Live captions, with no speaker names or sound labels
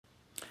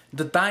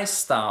The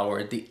dice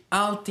tower, the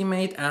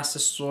ultimate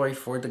accessory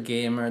for the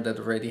gamer that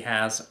already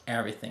has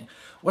everything.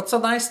 What's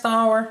a dice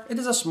tower? It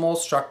is a small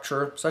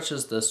structure, such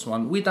as this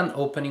one, with an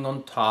opening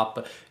on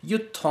top. You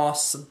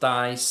toss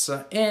dice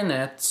in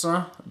it.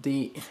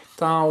 The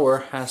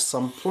tower has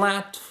some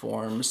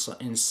platforms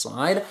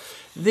inside.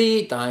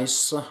 The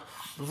dice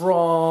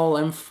roll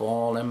and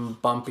fall and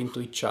bump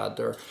into each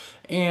other,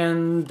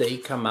 and they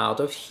come out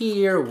of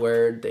here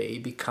where they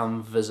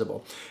become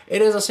visible.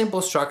 It is a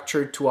simple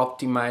structure to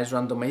optimize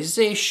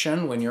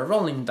randomization when you're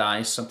rolling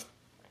dice.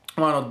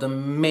 One of the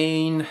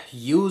main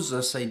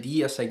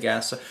ideas, I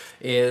guess,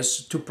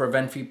 is to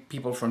prevent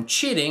people from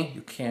cheating.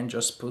 You can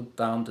just put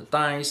down the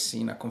dice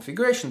in a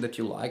configuration that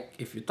you like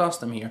if you toss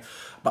them here,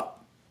 but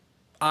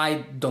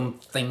I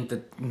don't think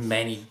that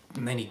many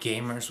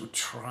gamers would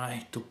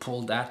try to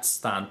pull that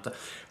stunt.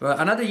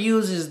 Another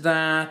use is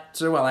that,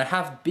 well, I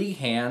have big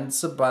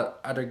hands, but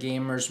other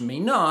gamers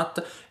may not,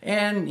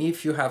 and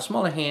if you have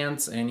smaller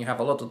hands and you have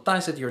a lot of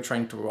dice that you're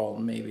trying to roll,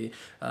 maybe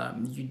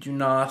you do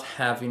not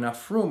have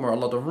enough room or a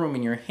lot of room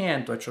in your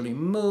hand to actually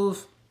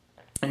move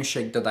and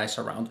shake the dice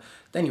around.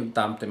 Then you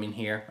dump them in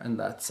here, and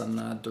that's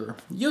another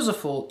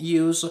useful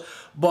use.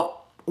 But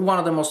one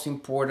of the most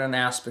important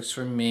aspects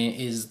for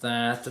me is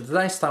that the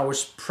dice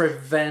towers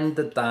prevent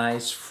the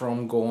dice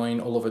from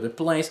going all over the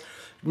place,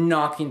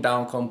 knocking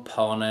down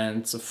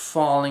components,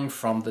 falling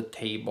from the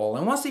table.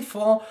 And once they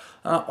fall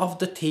off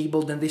the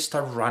table, then they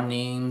start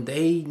running.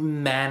 They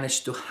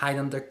manage to hide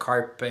under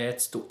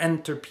carpets, to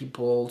enter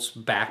people's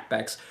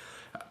backpacks.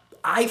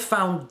 I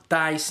found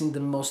dice in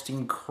the most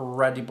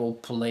incredible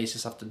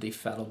places after they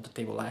fell off the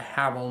table. I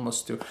have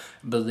almost to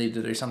believe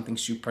that there's something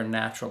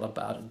supernatural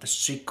about it, the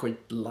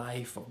secret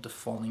life of the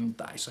falling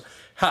dice.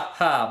 Ha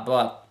ha,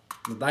 but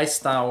the dice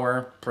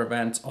tower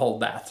prevents all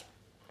that.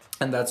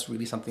 And that's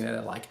really something that I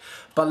like.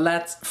 But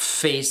let's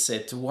face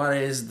it, what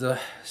is the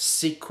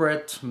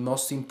secret,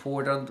 most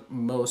important,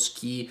 most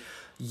key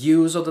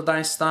use of the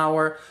dice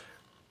tower?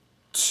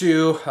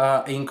 To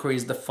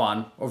increase the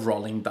fun of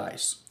rolling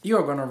dice.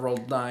 You're gonna roll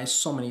dice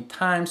so many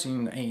times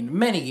in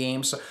many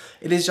games.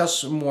 It is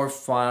just more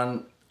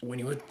fun when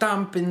you're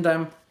dumping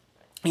them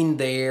in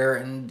there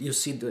and you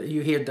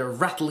hear the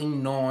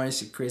rattling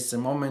noise. It creates a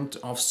moment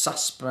of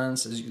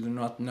suspense as you do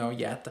not know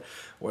yet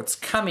what's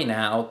coming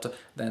out.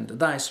 Then the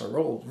dice are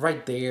rolled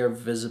right there,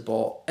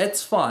 visible.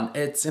 It's fun.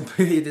 It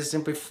is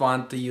simply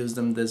fun to use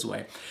them this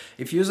way.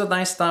 If you use a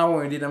dice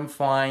tower and didn't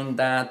find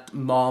that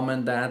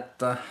moment,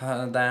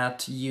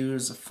 that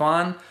use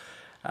fun,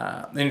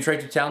 and you try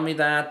to tell me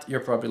that, you're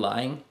probably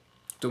lying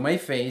to my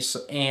face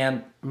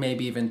and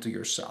maybe even to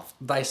yourself.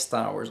 Dice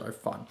towers are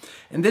fun.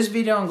 In this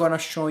video I'm gonna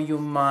show you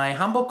my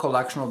humble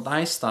collection of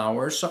dice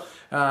towers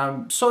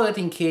so that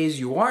in case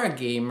you are a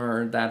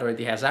gamer that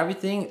already has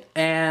everything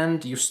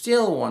and you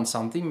still want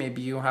something,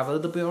 maybe you have a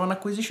little bit of an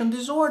acquisition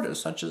disorder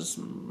such as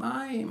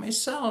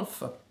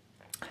myself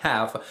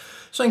have.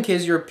 So in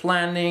case you're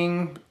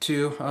planning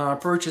to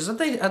purchase a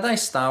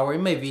dice tower,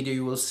 in my video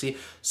you will see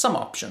some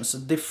options,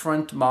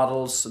 different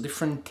models,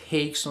 different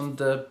takes on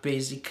the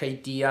basic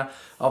idea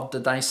of the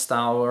dice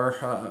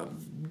tower,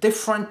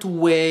 different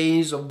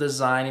ways of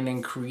designing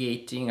and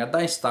creating a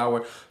dice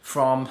tower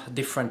from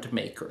different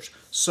makers.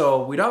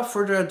 So without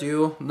further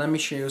ado, let me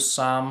show you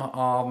some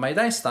of my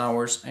dice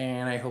towers,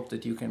 and I hope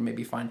that you can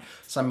maybe find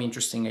some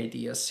interesting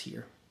ideas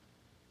here.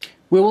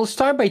 We will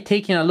start by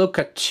taking a look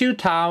at two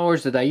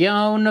towers that I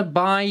own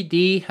by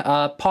the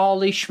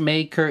Polish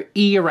maker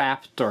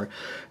E-raptor.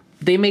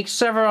 They make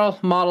several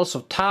models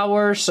of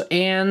towers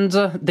and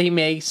they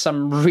make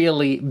some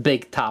really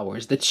big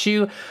towers. The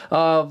two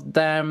of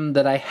them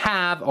that I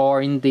have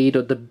are indeed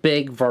of the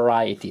big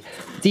variety.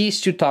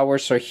 These two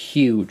towers are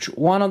huge.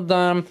 One of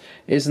them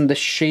is in the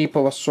shape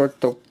of a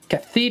sort of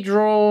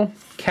cathedral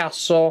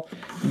castle.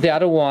 The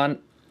other one,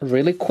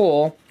 really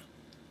cool,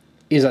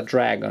 is a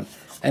dragon.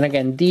 And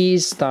again,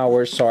 these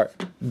towers are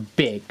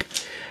big,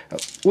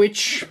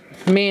 which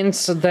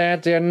means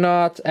that they're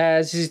not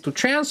as easy to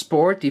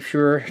transport if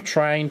you're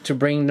trying to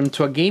bring them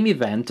to a game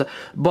event,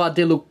 but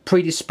they look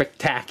pretty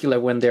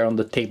spectacular when they're on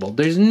the table.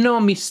 There's no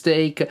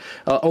mistake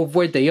of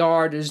where they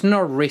are, there's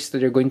no risk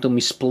that you're going to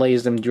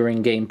misplace them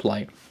during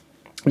gameplay.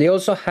 They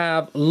also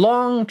have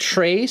long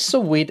trays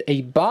with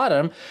a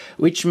bottom,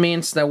 which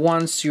means that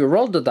once you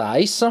roll the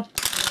dice,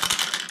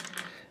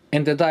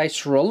 and the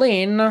dice roll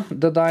in,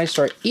 the dice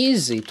are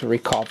easy to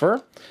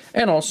recover,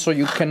 and also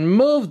you can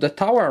move the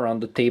tower around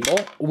the table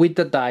with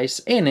the dice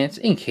in it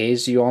in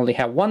case you only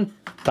have one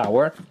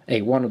tower.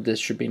 Hey, one of this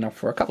should be enough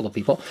for a couple of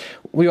people.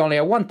 We only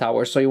have one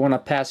tower, so you want to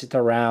pass it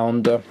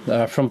around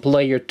from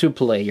player to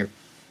player.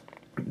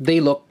 They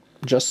look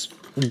just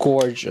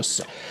gorgeous.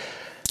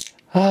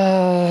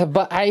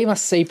 But I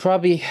must say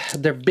probably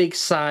their big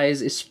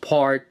size is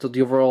part of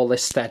the overall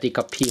aesthetic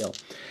appeal.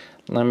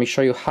 Let me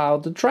show you how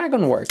the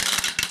dragon works.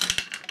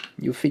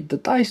 You feed the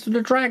dice to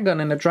the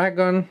dragon and the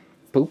dragon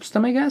poops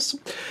them, I guess.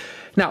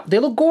 Now, they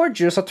look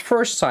gorgeous at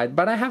first sight,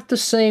 but I have to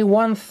say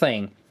one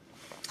thing.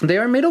 They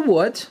are made of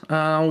wood,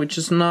 which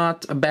is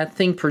not a bad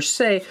thing per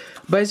se,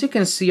 but as you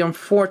can see,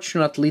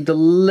 unfortunately, the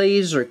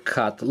laser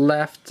cut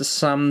left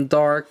some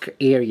dark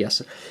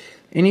areas.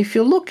 And if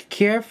you look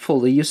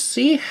carefully, you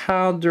see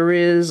how there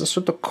is a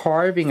sort of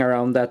carving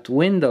around that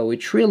window,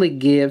 which really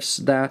gives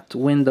that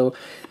window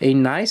a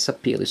nice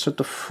appeal. It sort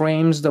of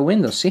frames the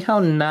window. See how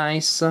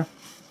nice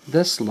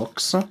this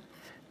looks?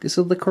 These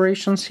little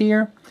decorations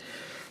here.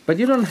 But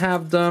you don't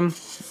have them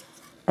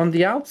on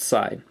the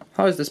outside.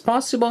 How is this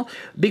possible?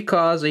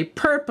 Because I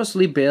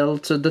purposely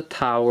built the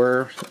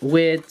tower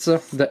with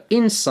the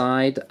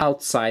inside,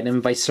 outside,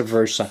 and vice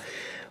versa.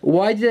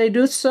 Why did I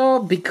do so?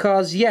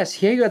 Because yes,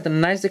 here you have the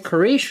nice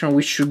decoration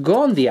which should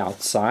go on the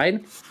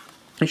outside.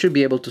 You should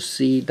be able to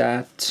see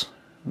that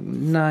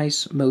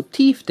nice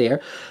motif there.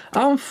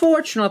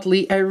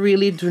 Unfortunately, I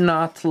really do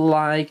not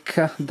like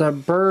the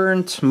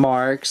burnt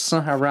marks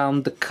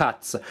around the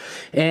cuts,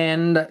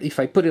 and if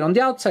I put it on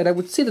the outside I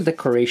would see the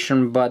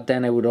decoration, but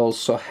then I would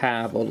also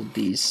have all of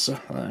these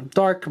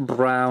dark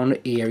brown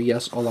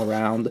areas all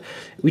around,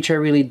 which I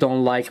really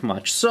don't like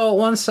much. So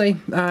once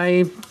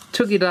I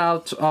took it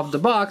out of the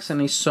box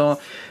and I saw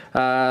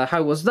how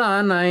it was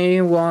done,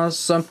 I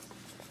was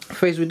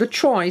faced with the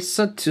choice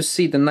to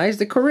see the nice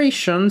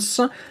decorations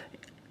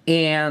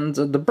and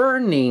the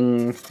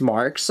burning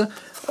marks,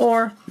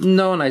 or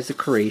no nice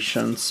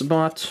decorations,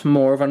 but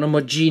more of an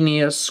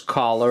homogeneous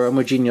color,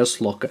 homogeneous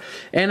look,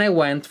 and I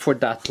went for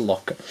that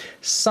look.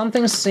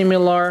 Something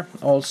similar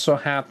also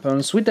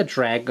happens with the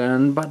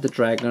dragon, but the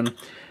dragon,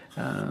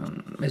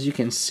 as you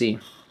can see,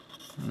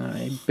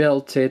 I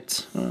built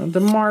it, the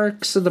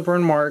marks, the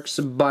burn marks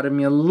bother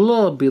me a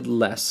little bit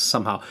less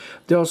somehow.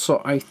 They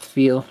also, I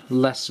feel,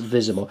 less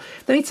visible.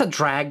 Then it's a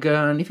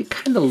dragon. If it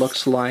kind of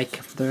looks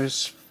like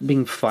there's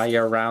being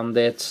fire around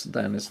it,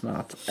 then it's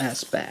not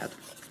as bad.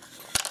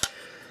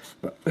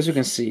 But as you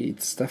can see,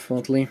 it's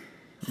definitely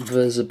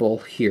visible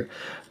here.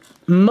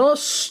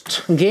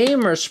 Most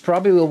gamers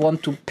probably will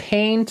want to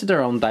paint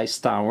their own dice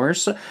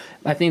towers.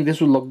 I think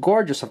this will look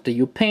gorgeous after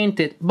you paint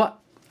it, but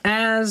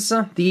as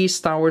these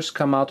towers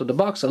come out of the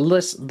box, at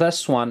least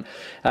this one,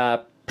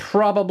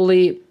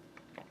 probably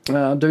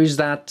there is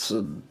that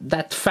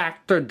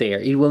factor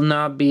there. It will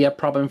not be a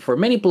problem for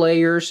many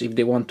players if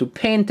they want to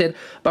paint it,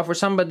 but for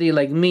somebody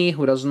like me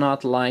who does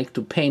not like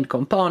to paint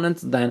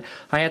components, then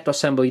I had to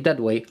assemble it that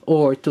way,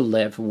 or to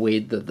live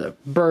with the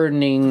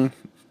burning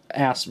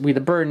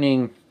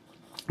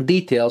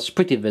details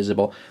pretty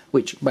visible,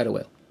 which, by the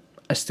way,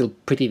 are still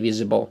pretty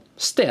visible,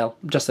 still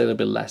just a little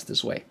bit less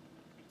this way.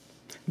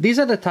 These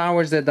are the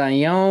towers that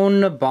I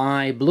own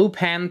by Blue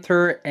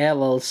Panther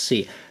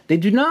LLC. They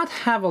do not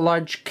have a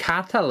large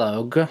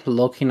catalog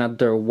looking at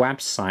their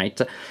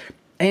website.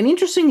 And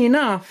interesting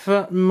enough,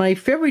 my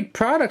favorite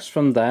products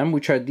from them,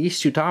 which are these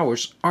two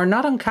towers, are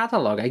not on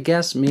catalog. I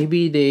guess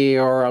maybe they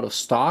are out of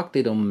stock,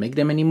 they don't make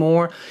them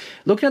anymore.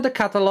 Looking at the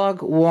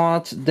catalog,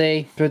 what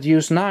they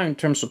produce now in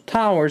terms of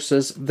towers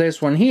is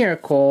this one here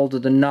called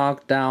the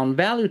Knockdown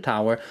Value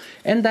Tower,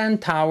 and then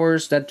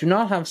towers that do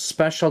not have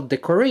special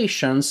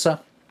decorations,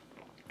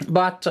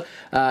 but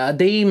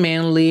they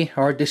mainly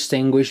are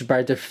distinguished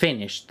by the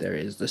finish. There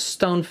is the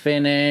stone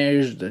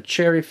finish, the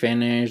cherry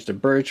finish, the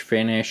birch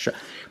finish,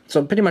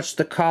 so pretty much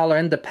the color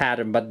and the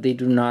pattern, but they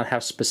do not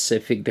have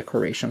specific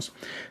decorations.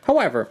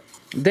 However,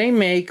 they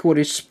make what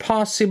is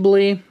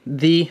possibly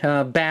the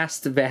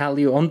best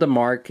value on the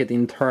market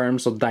in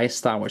terms of dice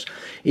towers.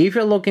 If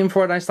you're looking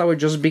for a dice tower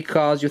just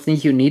because you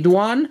think you need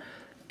one,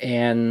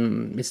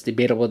 and it's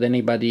debatable that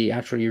anybody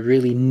actually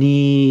really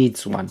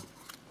needs one.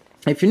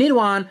 If you need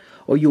one,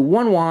 or you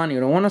want one, you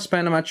don't want to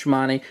spend much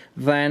money,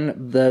 then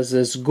this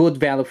is good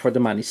value for the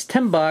money. It's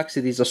 10 bucks.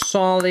 It is a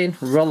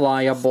solid,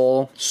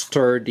 reliable,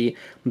 sturdy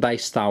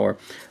dice tower.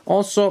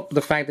 Also,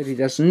 the fact that it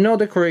has no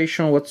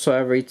decoration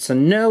whatsoever, it's a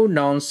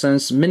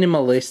no-nonsense,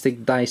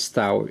 minimalistic dice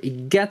tower.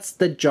 It gets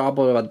the job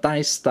of a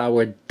dice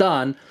tower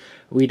done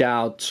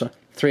without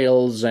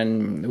thrills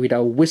and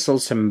without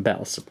whistles and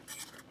bells.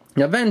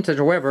 The advantage,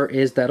 however,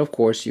 is that, of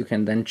course, you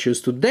can then choose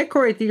to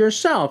decorate it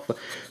yourself.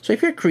 So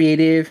if you're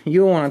creative,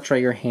 you want to try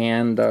your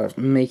hand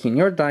making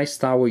your dice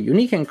tower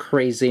unique and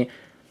crazy,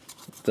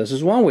 this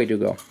is one way to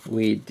go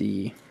with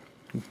the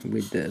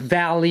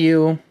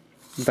Value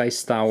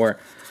Dice Tower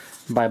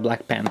by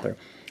Black Panther.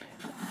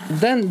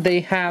 Then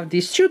they have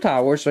these two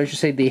towers, or I should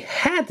say they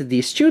had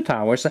these two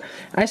towers.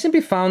 I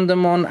simply found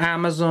them on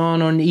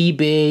Amazon, on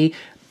eBay.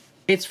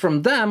 It's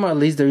from them, or at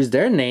least there is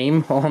their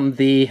name on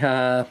the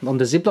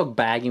Ziploc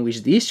bag in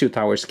which these two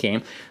towers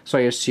came, so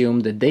I assume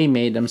that they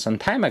made them some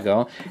time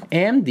ago,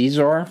 and these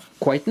are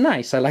quite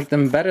nice. I like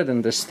them better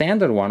than the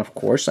standard one, of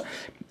course,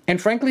 and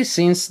frankly,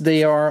 since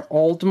they are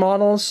old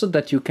models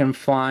that you can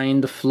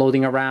find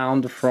floating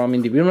around from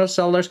individual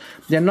sellers,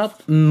 they're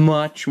not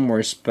much more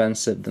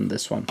expensive than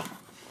this one.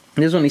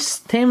 This one is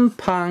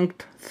steampunk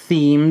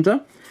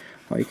themed.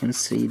 Oh, you can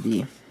see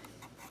the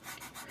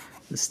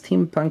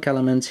steampunk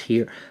elements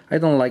here. I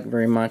don't like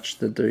very much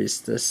that there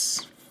is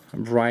this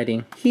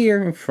writing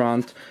here in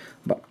front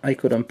but I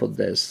couldn't put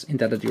this in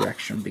that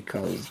direction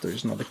because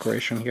there's no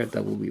decoration here.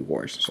 That will be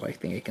worse, so I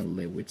think I can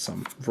live with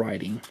some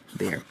writing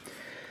there.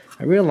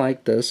 I really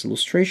like this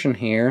illustration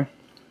here,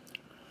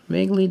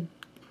 vaguely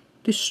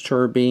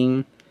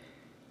disturbing,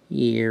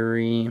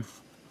 eerie.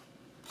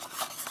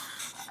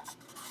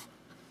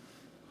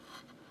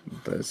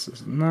 This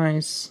is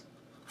nice.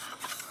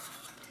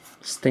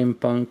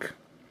 Steampunk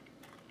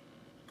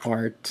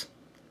art.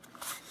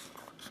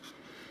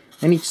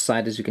 And each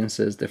side, as you can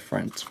see, is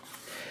different.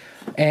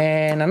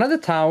 And another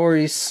tower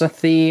is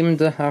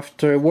themed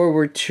after World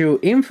War II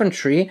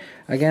infantry.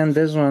 Again,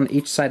 this one,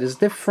 each side is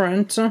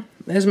different.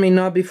 This may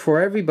not be for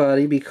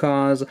everybody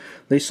because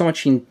there's so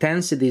much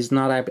intensity. It's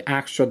not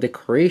extra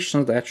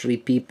decorations, they're actually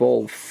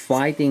people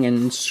fighting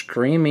and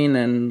screaming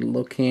and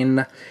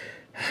looking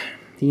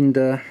in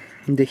the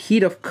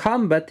heat of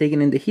combat, taken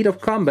in the heat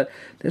of combat.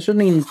 There's an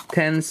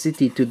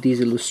intensity to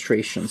these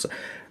illustrations.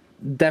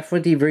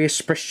 Definitely very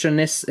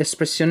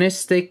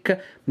expressionistic,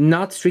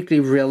 not strictly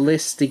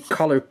realistic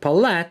color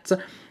palette,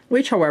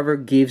 which however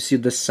gives you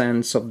the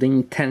sense of the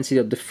intensity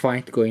of the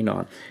fight going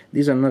on.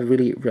 These are not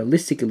really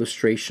realistic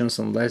illustrations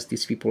unless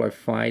these people are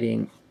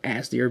fighting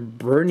as they are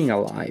burning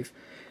alive.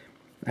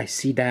 I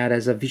see that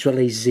as a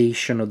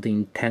visualization of the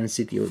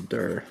intensity of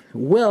their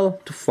will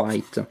to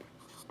fight.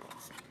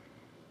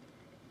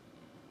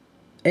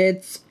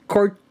 It's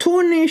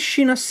cartoonish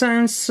in a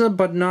sense,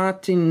 but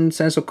not in the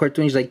sense of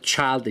cartoonish like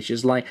childish.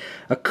 It's like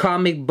a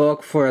comic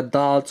book for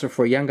adults or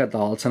for young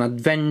adults, an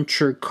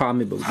adventure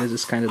comic book. This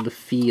is kind of the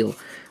feel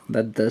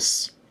that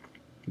this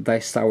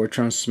dice tower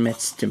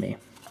transmits to me.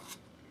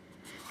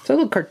 It's a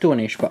little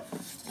cartoonish, but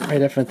I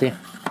definitely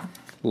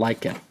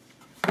like it.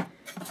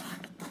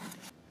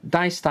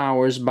 Dice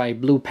Towers by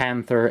Blue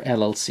Panther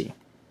LLC.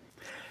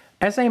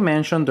 As I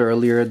mentioned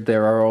earlier,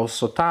 there are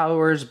also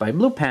towers by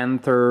Blue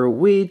Panther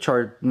which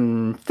are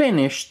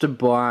finished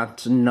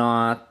but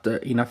not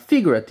in a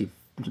figurative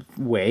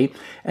way,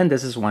 and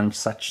this is one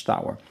such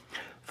tower.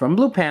 From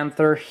Blue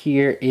Panther,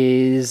 here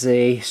is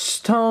a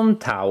stone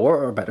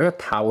tower, or better, a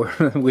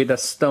tower with a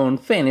stone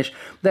finish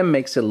that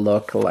makes it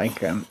look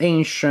like an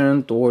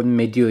ancient or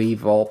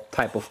medieval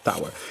type of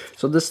tower.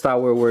 So this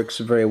tower works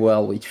very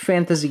well with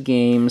fantasy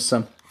games,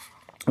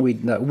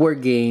 with war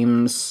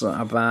games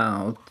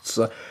about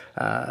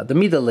the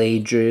Middle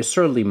Ages,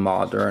 early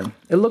modern.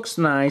 It looks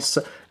nice,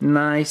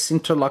 nice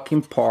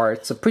interlocking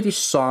parts, pretty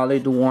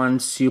solid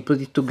once you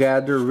put it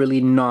together,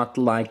 really not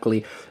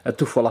likely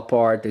to fall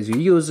apart as you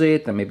use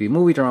it and maybe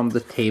move it around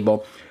the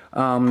table.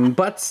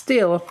 But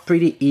still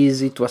pretty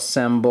easy to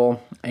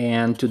assemble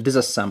and to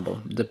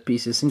disassemble. The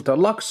pieces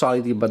interlock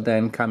solidly but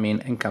then come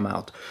in and come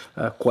out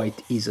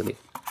quite easily.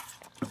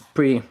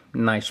 Pretty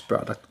nice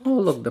product. Oh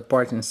look, the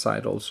parts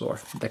inside also are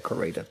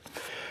decorated.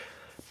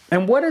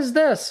 And what is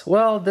this?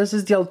 Well, this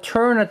is the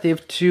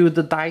alternative to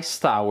the dice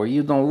tower.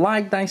 You don't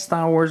like dice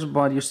towers,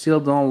 but you still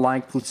don't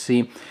like to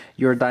see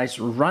your dice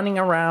running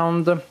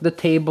around the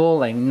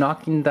table and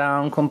knocking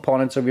down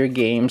components of your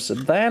games.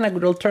 Then a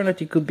good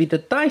alternative could be the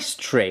dice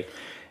tray.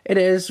 It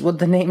is what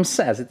the name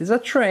says. It is a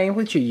tray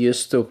which you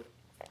use to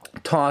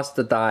toss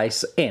the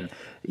dice in.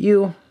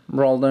 You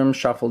roll them,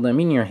 shuffle them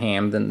in your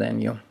hand, and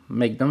then you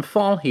make them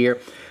fall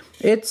here.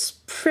 It's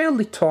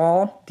fairly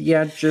tall. The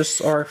edges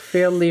are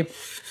fairly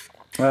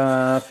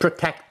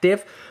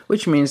protective,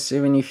 which means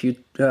even if you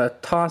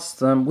toss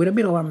them with a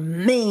bit of a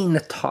main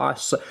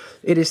toss,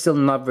 it is still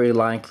not very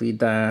likely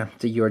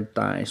that your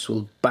dice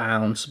will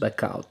bounce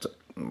back out.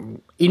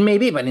 It may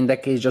be, but in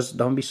that case, just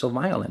don't be so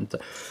violent.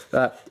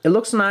 It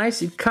looks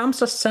nice. It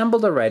comes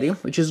assembled already,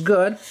 which is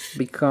good,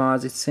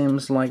 because it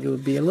seems like it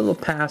would be a little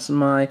past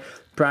my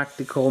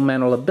practical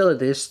manual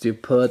abilities to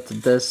put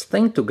this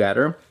thing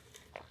together.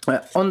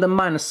 On the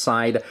minus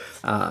side,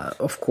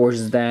 of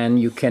course, then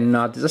you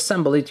cannot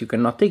disassemble it, you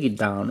cannot take it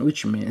down,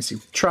 which means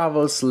it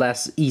travels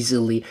less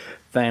easily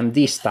than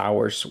these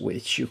towers,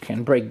 which you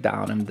can break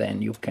down and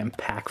then you can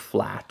pack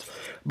flat.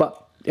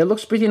 But it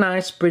looks pretty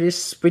nice,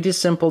 pretty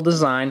simple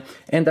design,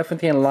 and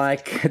definitely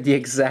like the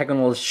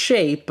hexagonal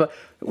shape,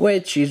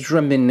 which is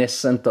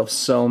reminiscent of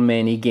so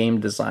many game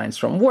designs,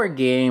 from war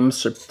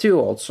games to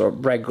also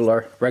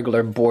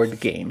regular board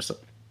games.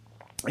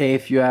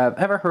 If you have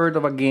ever heard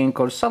of a game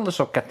called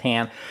Settlers of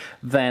Catan,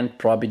 then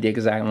probably the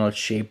hexagonal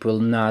shape will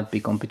not be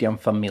completely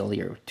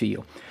unfamiliar to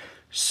you.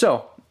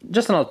 So,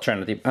 just an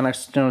alternative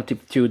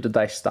to the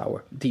dice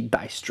tower, the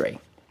dice tray.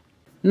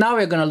 Now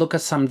we're going to look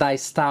at some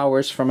dice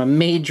towers from a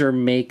major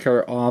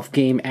maker of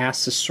game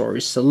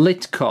accessories,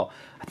 Litko.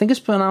 I think it's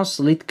pronounced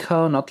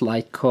Litko, not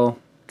Litko.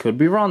 Could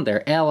be wrong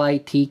there,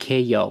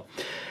 L-I-T-K-O.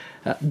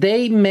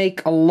 They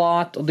make a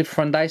lot of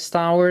different dice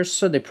towers,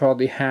 so they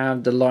probably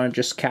have the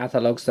largest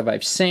catalogs that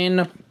I've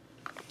seen.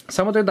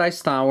 Some of their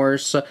dice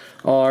towers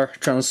are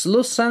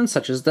translucent,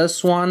 such as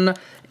this one,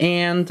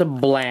 and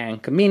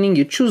blank, meaning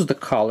you choose the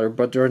color,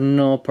 but there are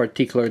no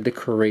particular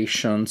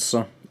decorations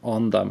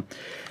on them.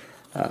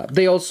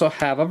 They also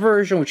have a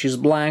version which is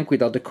blank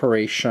without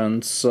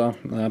decorations,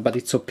 but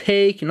it's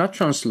opaque, not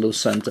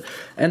translucent,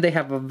 and they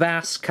have a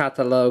vast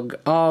catalog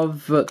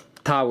of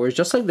towers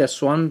just like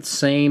this one,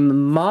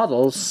 same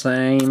model,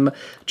 same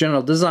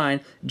general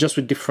design, just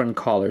with different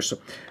colors.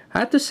 I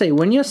have to say,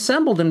 when you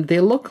assemble them, they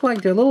look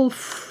like they're a little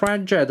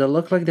fragile. They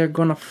look like they're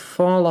gonna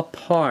fall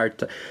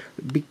apart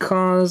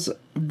because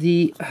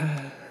the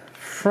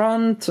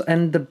front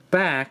and the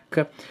back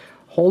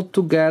hold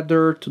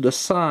together to the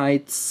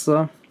sides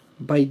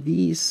by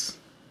these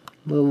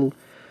little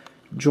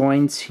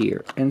joints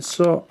here, and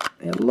so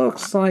it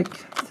looks like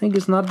I think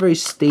it's not very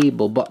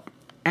stable. But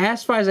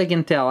as far as I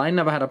can tell, I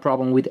never had a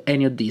problem with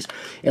any of these.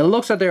 It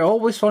looks like they're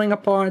always falling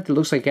apart. It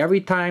looks like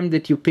every time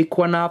that you pick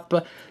one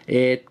up,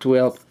 it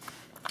will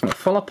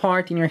fall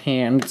apart in your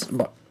hands,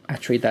 but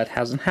actually that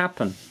hasn't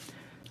happened.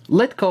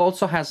 Litko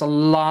also has a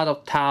lot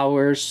of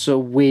towers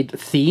with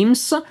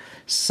themes.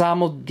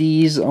 Some of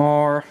these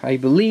are, I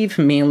believe,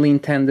 mainly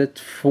intended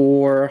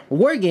for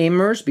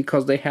wargamers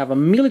because they have a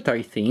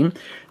military theme.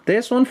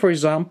 This one, for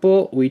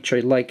example, which I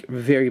like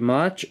very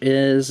much,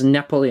 is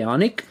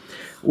Napoleonic.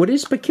 What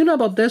is peculiar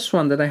about this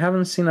one that I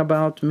haven't seen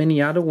about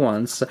many other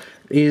ones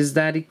is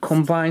that it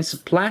combines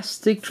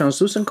plastic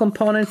translucent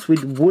components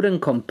with wooden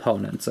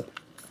components.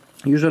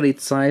 Usually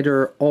it's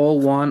either all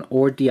one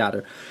or the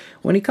other.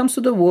 When it comes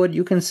to the wood,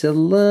 you can see a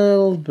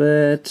little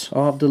bit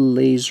of the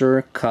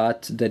laser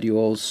cut that you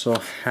also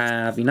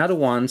have in other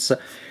ones.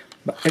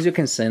 But as you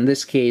can see, in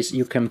this case,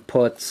 you can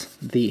put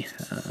the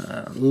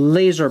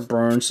laser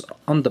burns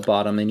on the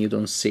bottom and you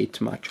don't see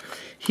it much.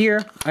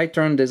 Here, I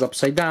turned this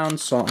upside down,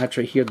 so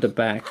actually here the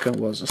back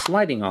was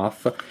sliding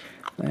off.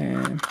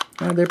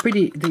 They're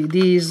pretty,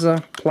 these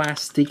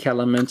plastic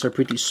elements are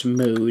pretty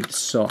smooth,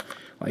 so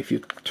if you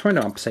turn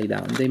them upside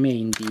down, they may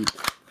indeed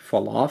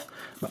fall off.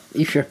 But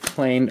if you're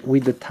playing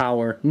with the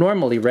tower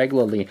normally,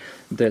 regularly,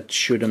 that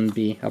shouldn't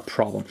be a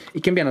problem.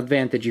 It can be an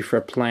advantage if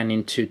you're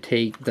planning to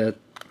take the...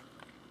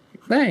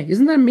 Hey,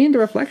 isn't that me in the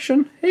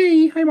reflection?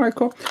 Hey, hi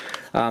Marco.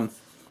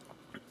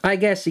 I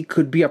guess it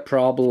could be a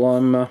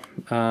problem.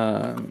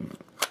 I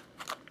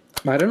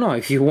don't know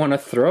if you want to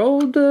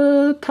throw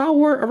the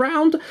tower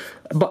around,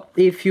 but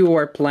if you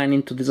are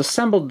planning to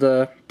disassemble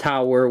the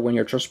tower when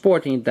you're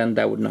transporting it, then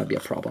that would not be a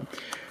problem.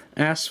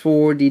 As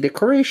for the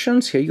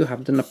decorations, here you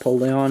have the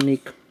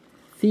Napoleonic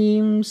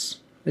themes.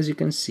 As you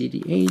can see,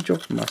 the Age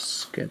of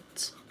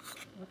Muskets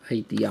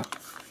idea.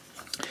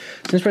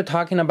 Since we're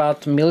talking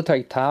about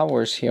military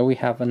towers, here we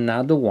have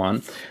another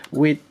one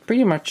with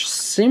pretty much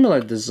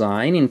similar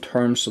design in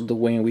terms of the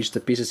way in which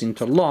the pieces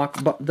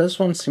interlock, but this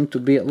one seems to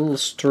be a little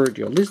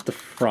sturdier, at least the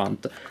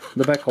front.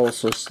 The back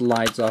also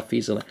slides off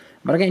easily.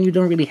 But again, you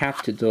don't really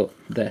have to do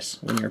this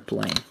when you're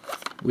playing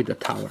with the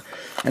tower.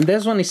 And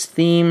this one is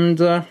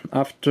themed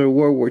after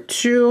World War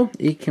II.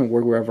 It can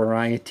work with a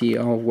variety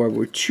of World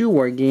War II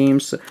war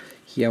games.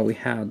 Here we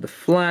have the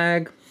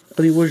flag of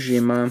Iwo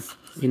Jima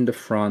in the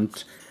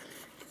front.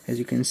 As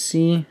you can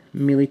see,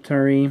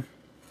 military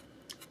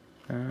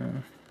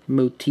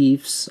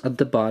motifs at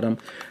the bottom.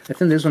 I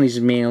think this one is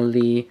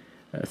mainly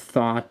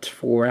thought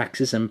for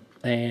Axis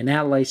and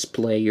Allies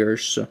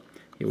players.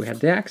 Here we have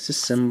the Axis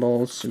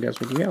symbols. That's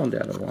what we have on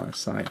the other one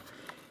side.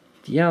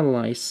 The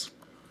Allies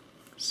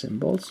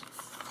symbols.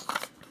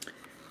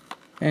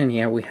 And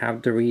here we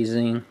have the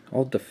raising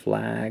of the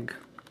flag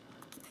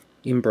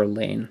in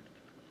Berlin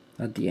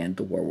at the end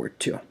of World War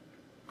II.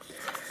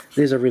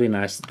 These are really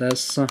nice.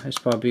 This is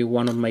probably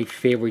one of my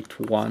favorite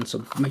ones,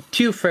 my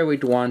two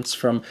favorite ones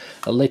from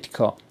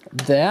Litko.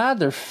 The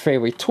other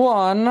favorite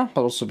one,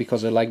 but also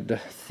because I like the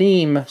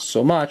theme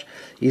so much,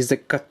 is the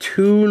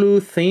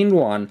Cthulhu themed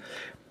one,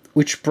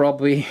 which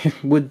probably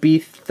would be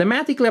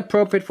thematically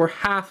appropriate for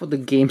half of the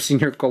games in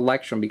your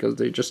collection, because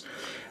they're just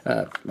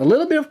a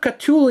little bit of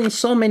Cthulhu in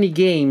so many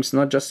games,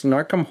 not just in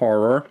Arkham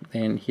Horror.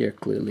 And here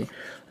clearly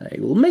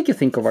it will make you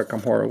think of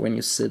Arkham Horror when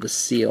you see the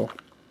seal.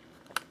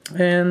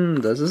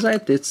 And this is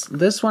it.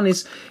 This one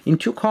is in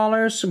two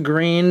colors,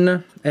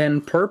 green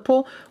and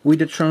purple, with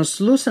the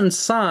translucent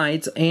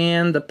sides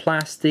and the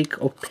plastic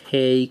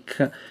opaque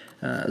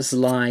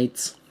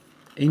slides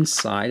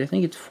inside. I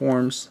think it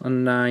forms a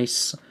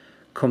nice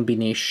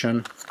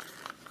combination.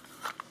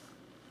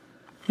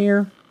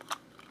 Here,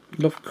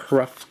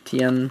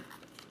 Lovecraftian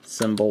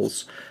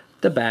symbols.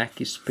 The back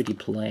is pretty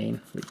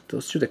plain with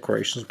those two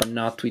decorations, but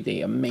not with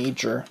a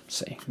major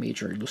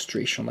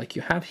illustration like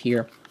you have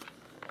here.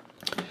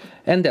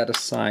 And the other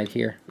side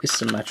here is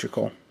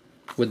symmetrical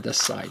with this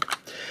side.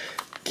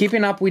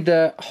 Keeping up with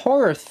the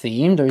horror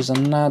theme, there is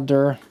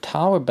another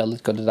tower by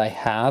Litko that I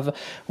have,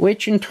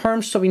 which in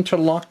terms of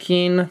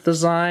interlocking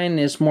design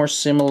is more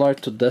similar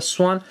to this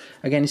one.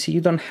 Again, you see,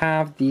 you don't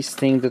have these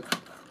things that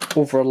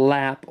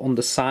overlap on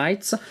the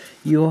sides.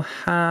 You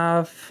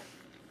have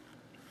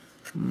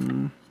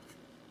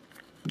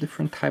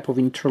different type of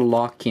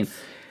interlocking,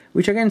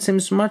 which again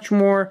seems much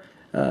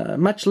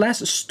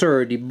less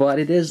sturdy, but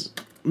it is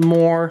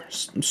more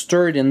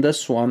sturdy in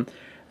this one.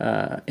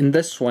 In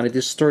this one it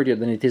is sturdier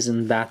than it is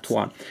in that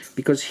one,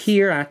 because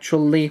here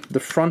actually the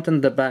front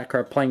and the back are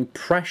applying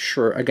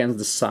pressure against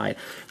the side,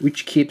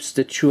 which keeps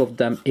the two of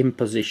them in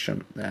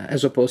position,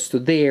 as opposed to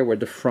there where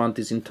the front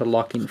is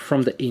interlocking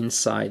from the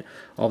inside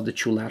of the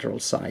two lateral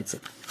sides.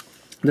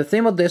 The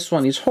theme of this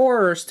one is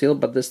horror still,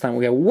 but this time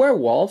we have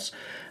werewolves.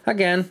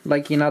 Again,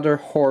 like in other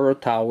horror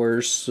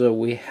towers,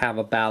 we have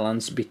a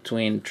balance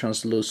between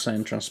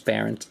translucent,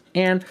 transparent,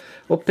 and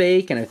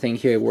opaque, and I think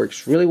here it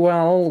works really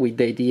well with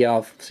the idea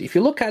of, if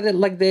you look at it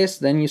like this,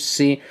 then you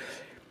see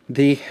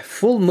the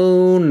full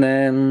moon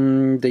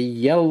and the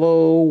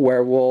yellow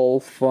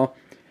werewolf,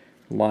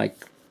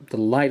 like the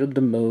light of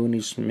the moon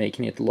is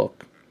making it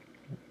look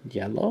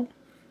yellow.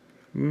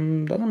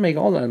 Doesn't make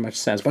all that much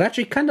sense, but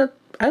actually kind of,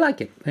 I like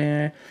it.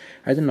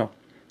 I don't know.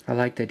 I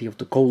like the idea of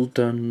the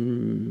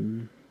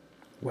golden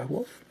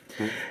werewolf.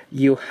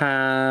 You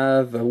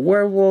have a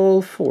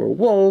werewolf or a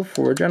wolf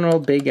or a general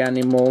big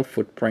animal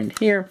footprint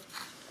here,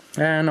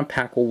 and a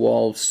pack of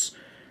wolves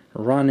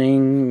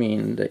running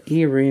in the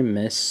eerie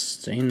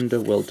mist in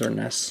the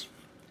wilderness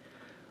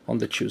on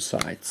the two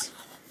sides.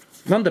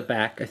 And on the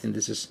back, I think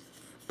this is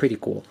pretty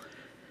cool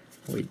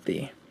with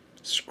the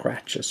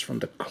scratches from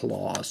the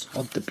claws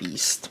of the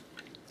beast.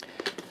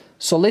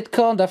 So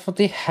Litko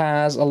definitely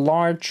has a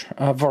large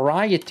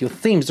variety of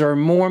themes. There are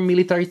more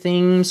military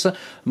themes,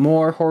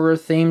 more horror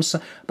themes,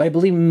 but I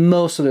believe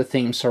most of the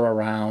themes are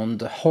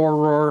around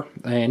horror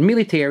and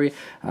military.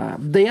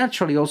 They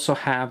actually also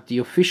have the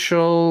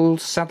official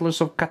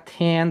Settlers of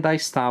Catan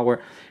dice tower,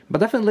 but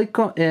definitely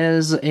Litko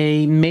is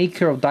a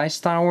maker of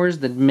dice towers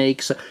that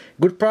makes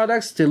good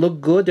products. They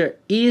look good, they're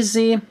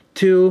easy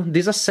to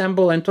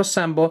disassemble and to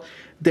assemble.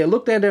 They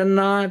look like they're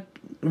not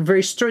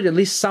very sturdy, at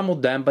least some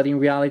of them, but in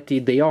reality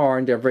they are,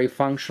 and they're very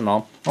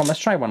functional. Well,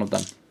 let's try one of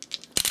them.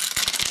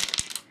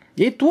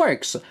 It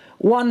works.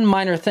 One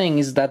minor thing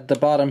is that the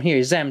bottom here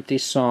is empty,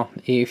 so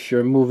if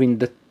you're moving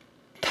the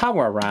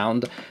tower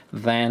around,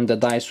 then the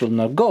dice will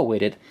not go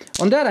with it.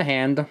 On the other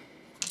hand,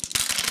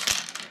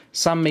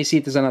 some may see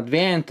it as an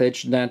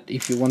advantage that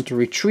if you want to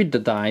retrieve the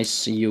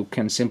dice, you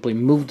can simply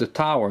move the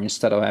tower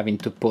instead of having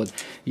to put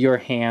your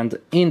hand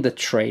in the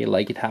tray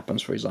like it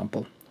happens, for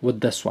example,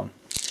 with this one.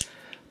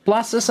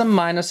 Pluses and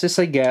minuses,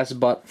 I guess,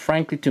 but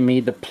frankly to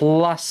me the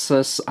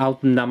pluses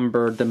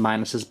outnumber the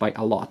minuses by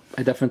a lot.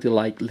 I definitely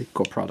like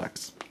Litko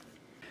products.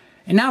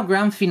 And now,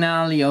 grand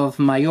finale of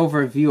my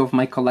overview of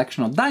my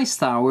collection of dice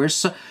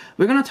towers,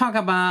 we're going to talk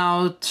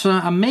about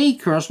a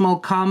maker, a small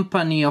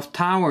company of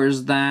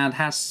towers that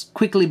has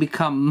quickly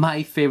become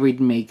my favorite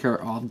maker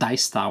of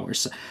dice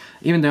towers.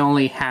 Even though I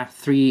only have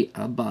 3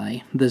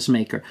 by this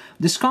maker.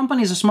 This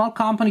company is a small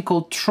company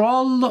called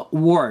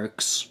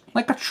TrollWorks.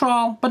 Like a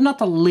troll, but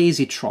not a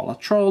lazy troll, a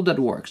troll that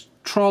works.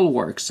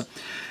 TrollWorks.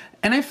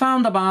 And I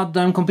found about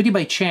them completely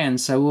by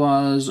chance. I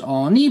was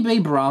on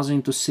eBay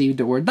browsing to see if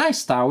there were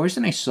dice towers,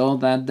 and I saw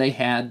that they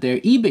had their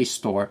eBay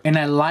store. And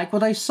I like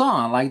what I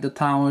saw. I like the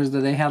towers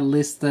that they had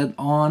listed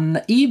on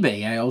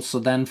eBay. I also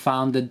then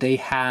found that they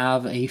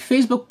have a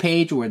Facebook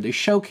page where they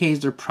showcase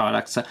their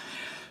products.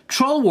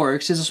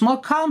 TrollWorks is a small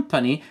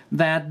company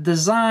that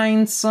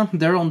designs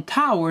their own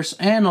towers,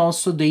 and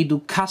also they do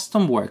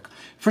custom work.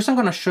 First I'm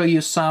going to show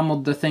you some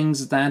of the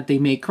things that they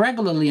make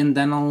regularly, and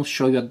then I'll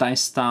show you a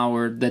dice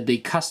tower that they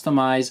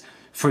customize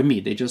for me.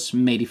 They just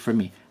made it for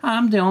me.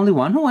 I'm the only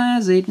one who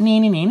has it.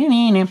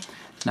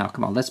 Now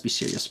come on, let's be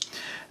serious.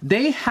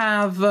 They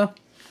have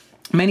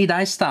many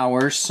dice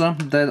towers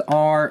that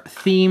are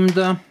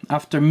themed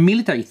after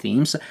military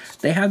themes.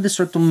 They have this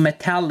sort of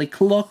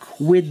metallic look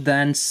with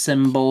then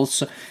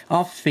symbols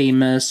of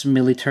famous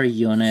military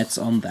units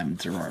on them.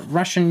 There are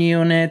Russian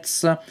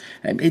units.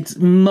 It's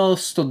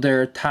most of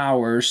their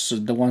towers,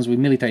 the ones with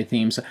military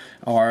themes,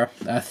 are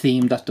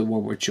themed after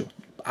World War II.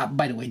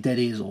 By the way, that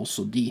is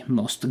also the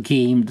most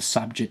gamed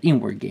subject in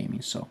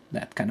wargaming, so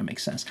that kind of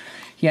makes sense.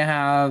 You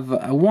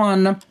have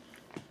one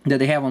that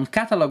they have on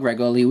catalog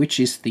regularly, which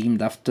is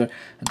themed after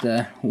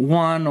the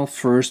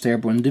 101st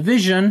Airborne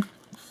Division.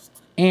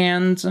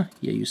 And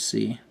here you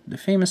see the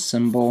famous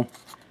symbol,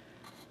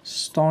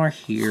 star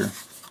here,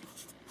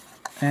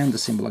 and the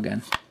symbol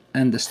again,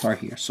 and the star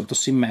here. So to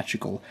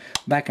symmetrical,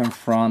 back and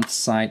front,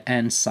 side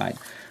and side.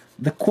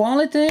 The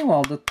quality,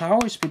 well, the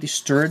tower is pretty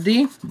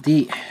sturdy.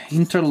 The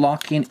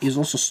interlocking is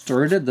also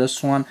sturdy.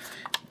 This one,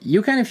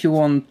 you can, if you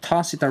want,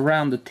 toss it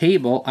around the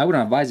table. I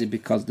wouldn't advise it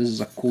because this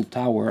is a cool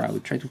tower. I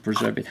would try to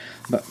preserve it.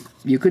 But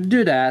you could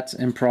do that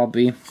and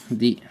probably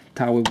the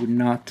tower would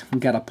not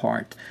get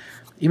apart.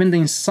 Even the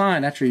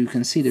inside, actually, you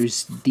can see there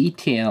is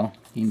detail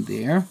in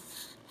there.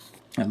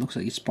 It looks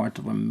like it's part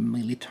of a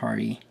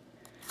military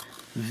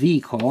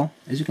vehicle.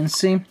 As you can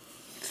see,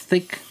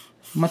 thick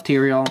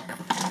material.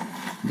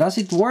 Does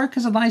it work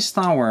as a dice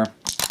tower?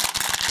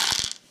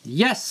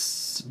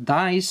 Yes!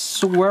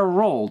 Dice were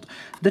rolled.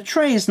 The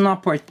tray is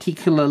not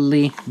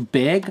particularly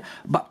big,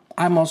 but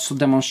I'm also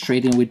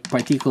demonstrating with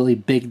particularly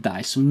big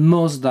dice.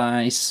 Most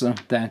dice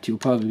that you'll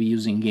probably be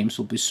using in games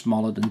will be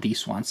smaller than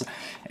these ones.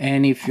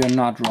 And if you're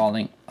not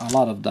rolling a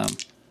lot of them,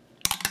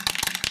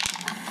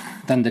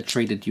 then the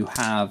tray that you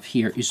have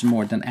here is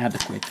more than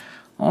adequate.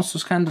 Also,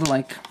 it's kind of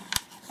like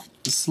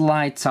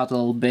slides out a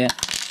little bit,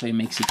 so it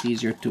makes it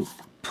easier to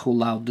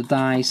pull out the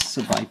dice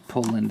by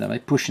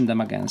pushing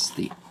them against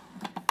the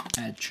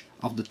edge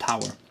of the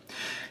tower.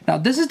 Now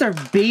this is their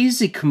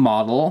basic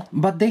model,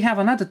 but they have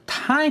another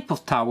type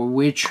of tower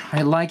which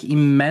I like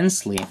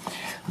immensely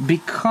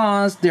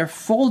because they're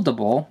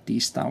foldable,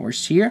 these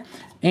towers here,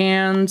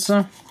 and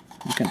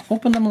you can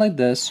open them like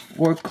this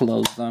or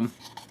close them.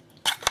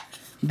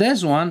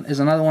 This one is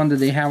another one that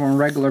they have on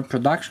regular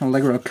production,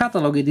 regular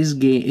catalog. It is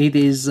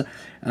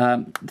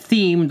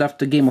themed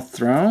after Game of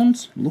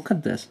Thrones. Look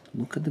at this.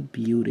 Look at the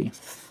beauty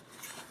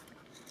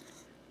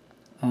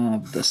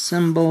of the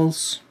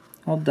symbols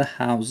of the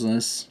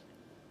houses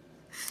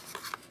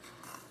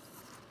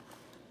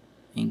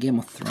in Game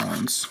of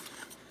Thrones.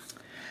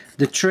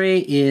 The tray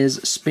is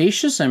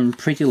spacious and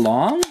pretty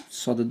long,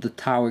 so that the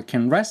tower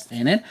can rest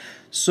in it.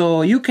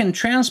 So you can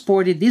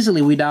transport it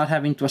easily without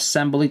having to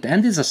assemble it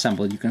and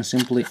disassemble it. You can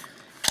simply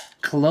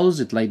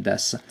close it like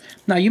this.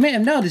 Now you may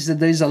have noticed that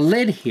there is a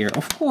lid here.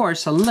 Of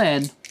course, a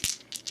lid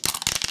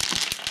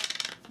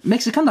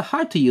makes it kind of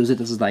hard to use it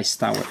as a dice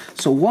tower.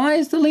 So why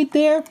is the lid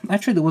there?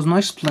 Actually, there was no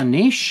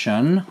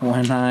explanation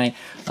when I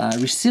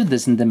received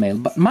this in the mail.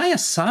 But my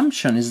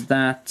assumption is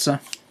that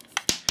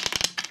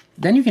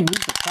then you can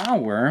use the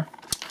tower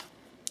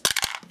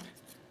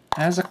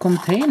as a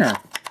container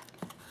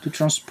to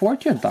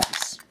transport your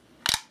dice.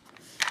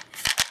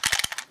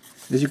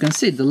 As you can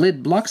see, the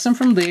lid blocks them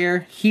from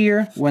there.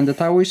 Here, when the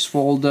tower is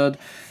folded,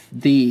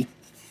 the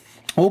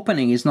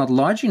opening is not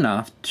large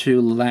enough to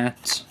allow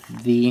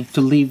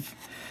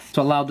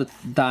the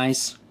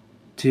dice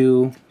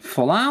to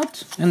fall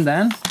out, and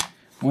then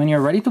when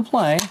you're ready to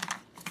play,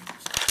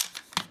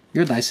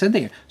 your dice are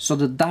there. So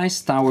the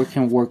dice tower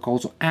can work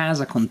also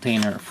as a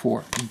container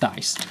for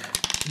dice.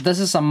 This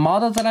is a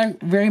model that I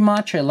very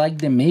much, I like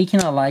the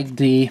making, I like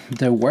the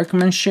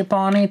workmanship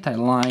on it, I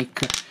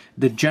like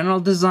the general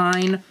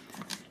design.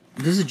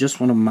 This is just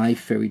one of my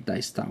favorite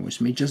dice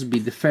towers. May just be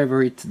the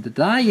favorite that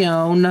I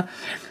own,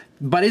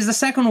 but it's the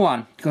second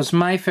one, because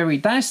my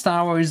favorite dice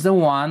tower is the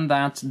one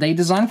that they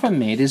designed for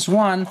me. It is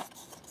one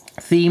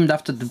themed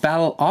after the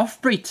Battle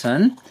of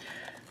Britain.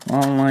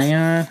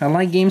 I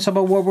like games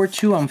about World War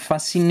II. I'm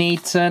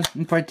fascinated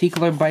in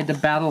particular by the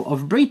Battle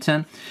of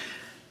Britain.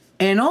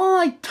 And all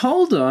I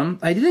told them,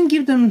 I didn't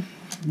give them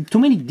too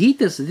many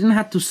details. I didn't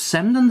have to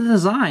send them the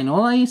design.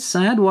 All I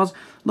said was,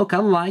 look, I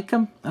like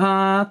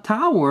a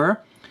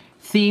tower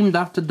themed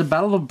after the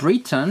Battle of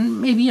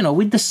Britain, maybe, you know,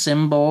 with the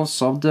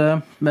symbols of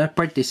the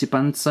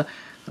participants,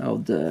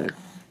 of the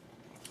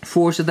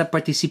forces that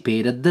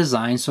participated,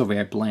 designs of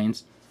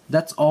airplanes.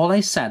 That's all I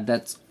said.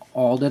 That's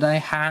all that I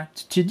had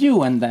to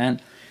do. And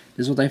then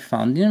this is what I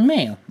found in the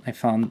mail. I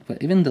found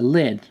even the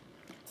lid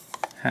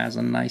has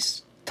a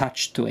nice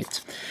touch to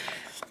it.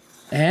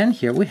 And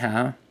here we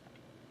have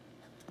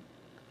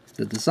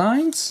the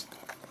designs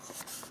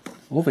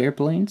of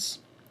airplanes,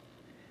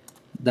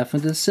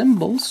 definitely the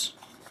symbols.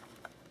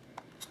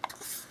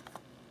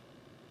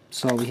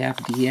 So we have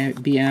the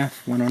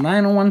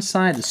BF-109 on one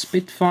side, the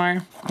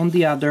Spitfire on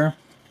the other.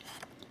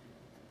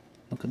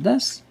 Look at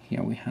this.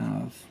 Here we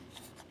have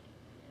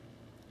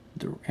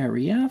the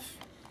RAF.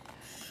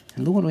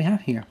 And look what we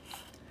have here.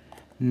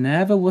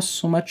 Never was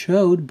so much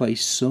owed by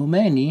so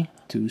many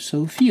to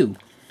so few.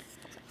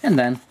 And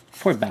then,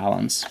 for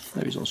balance,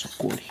 there is also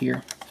a quote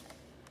here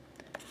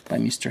by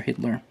Mr.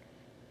 Hitler.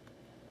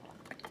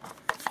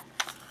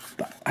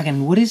 But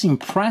again, what is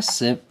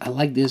impressive, I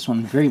like this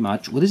one very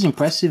much, what is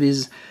impressive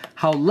is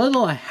how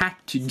little I had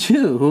to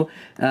do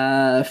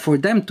for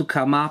them to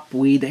come up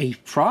with a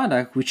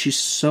product which is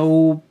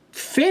so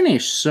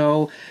finished,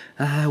 so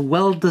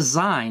well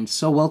designed,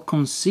 so well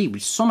conceived,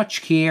 with so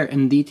much care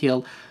and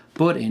detail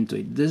put into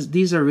it.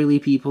 These are really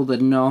people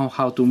that know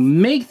how to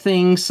make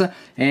things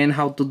and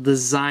how to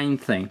design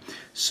things.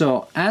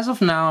 So as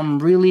of now, I'm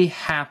really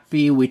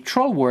happy with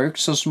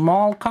TrollWorks, a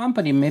small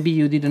company maybe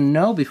you didn't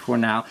know before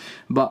now,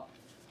 but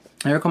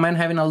I recommend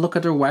having a look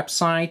at their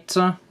website,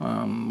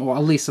 or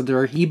at least at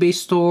their eBay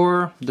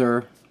store,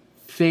 their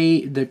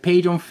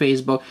page on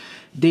Facebook.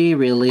 They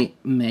really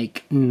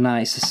make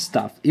nice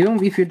stuff.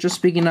 Even if you're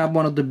just picking up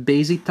one of the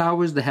basic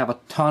towers, they have a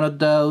ton of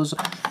those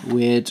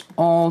with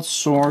all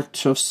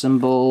sorts of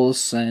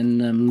symbols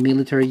and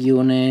military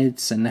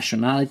units and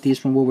nationalities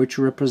from World War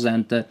II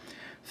represented,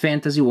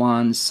 fantasy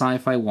ones,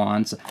 sci-fi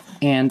ones,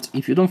 and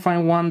if you don't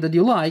find one that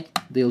you like,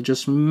 they'll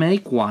just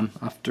make one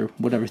after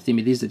whatever theme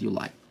it is that you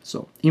like.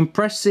 So,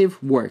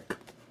 impressive work.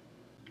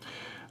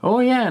 Oh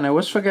yeah, and I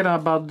was forgetting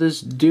about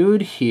this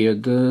dude here,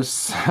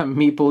 this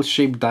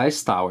meeple-shaped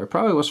dice tower.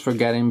 Probably was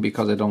forgetting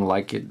because I don't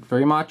like it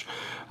very much.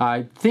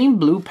 I think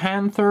Blue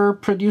Panther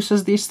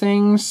produces these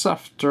things.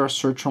 After a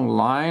search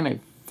online, I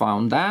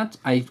found that.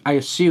 I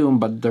assume,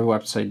 but their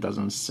website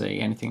doesn't say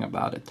anything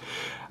about it.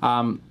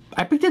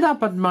 I picked it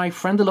up at my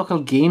friend, the local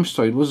game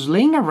store. It was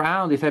laying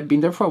around. It had been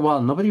there for a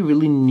while. Nobody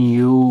really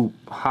knew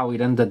how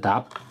it ended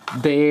up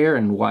there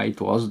and why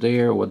it was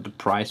there, what the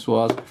price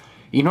was.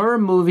 In horror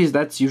movies,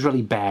 that's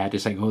usually bad.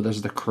 It's like, oh,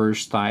 that's the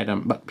cursed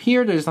item. But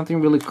here, there's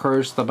nothing really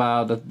cursed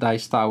about the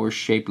dice tower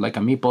shaped like a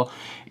meeple.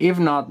 If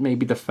not,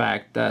 maybe the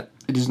fact that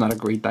it is not a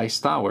great dice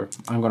tower.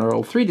 I'm gonna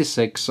roll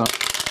 3d6.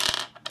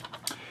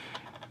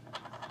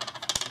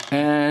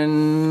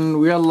 And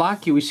we are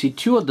lucky we see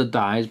 2 of the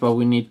dice, but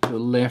we need to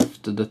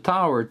lift the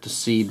tower to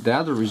see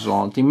that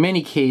result. In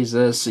many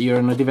cases,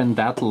 you're not even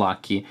that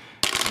lucky.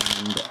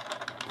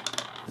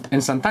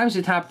 And sometimes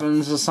it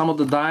happens, some of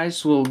the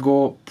dice will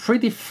go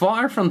pretty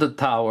far from the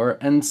tower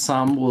and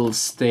some will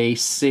stay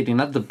sitting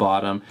at the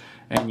bottom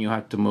and you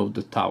have to move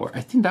the tower.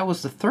 I think that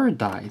was the 3rd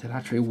die that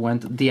actually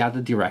went the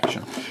other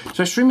direction.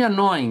 So extremely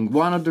annoying.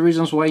 One of the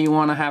reasons why you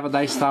want to have a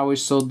dice tower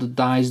is so the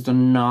dice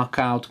don't knock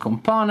out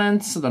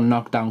components, don't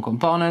knock down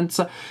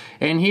components.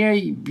 And here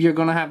you're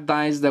gonna have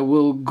dice that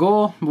will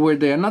go where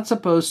they are not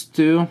supposed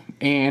to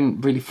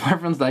and really far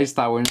from the dice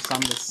tower, and some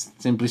that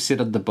simply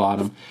sit at the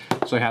bottom.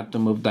 So I have to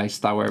move the dice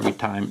tower every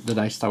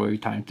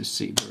time to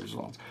see the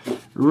results.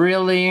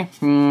 Really,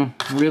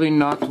 really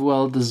not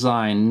well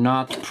designed,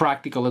 not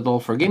practical at all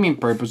for gaming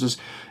purposes.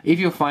 If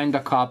you find a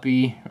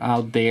copy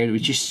out there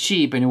which is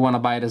cheap and you want to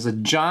buy it as a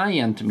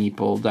giant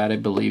meeple, that I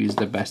believe is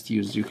the best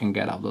use you can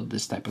get out of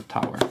this type of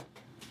tower.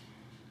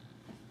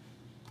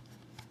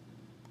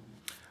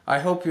 I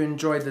hope you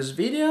enjoyed this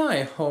video.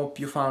 I hope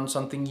you found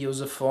something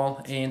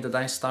useful in the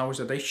dice towers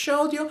that I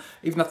showed you.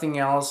 If nothing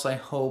else, I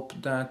hope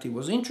that it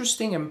was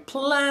interesting and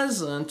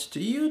pleasant to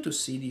you to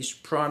see these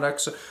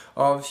products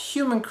of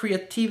human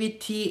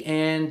creativity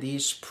and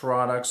these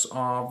products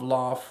of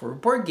love for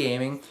board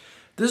gaming.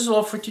 This is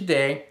all for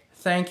today.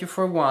 Thank you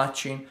for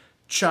watching.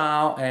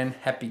 Ciao and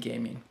happy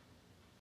gaming.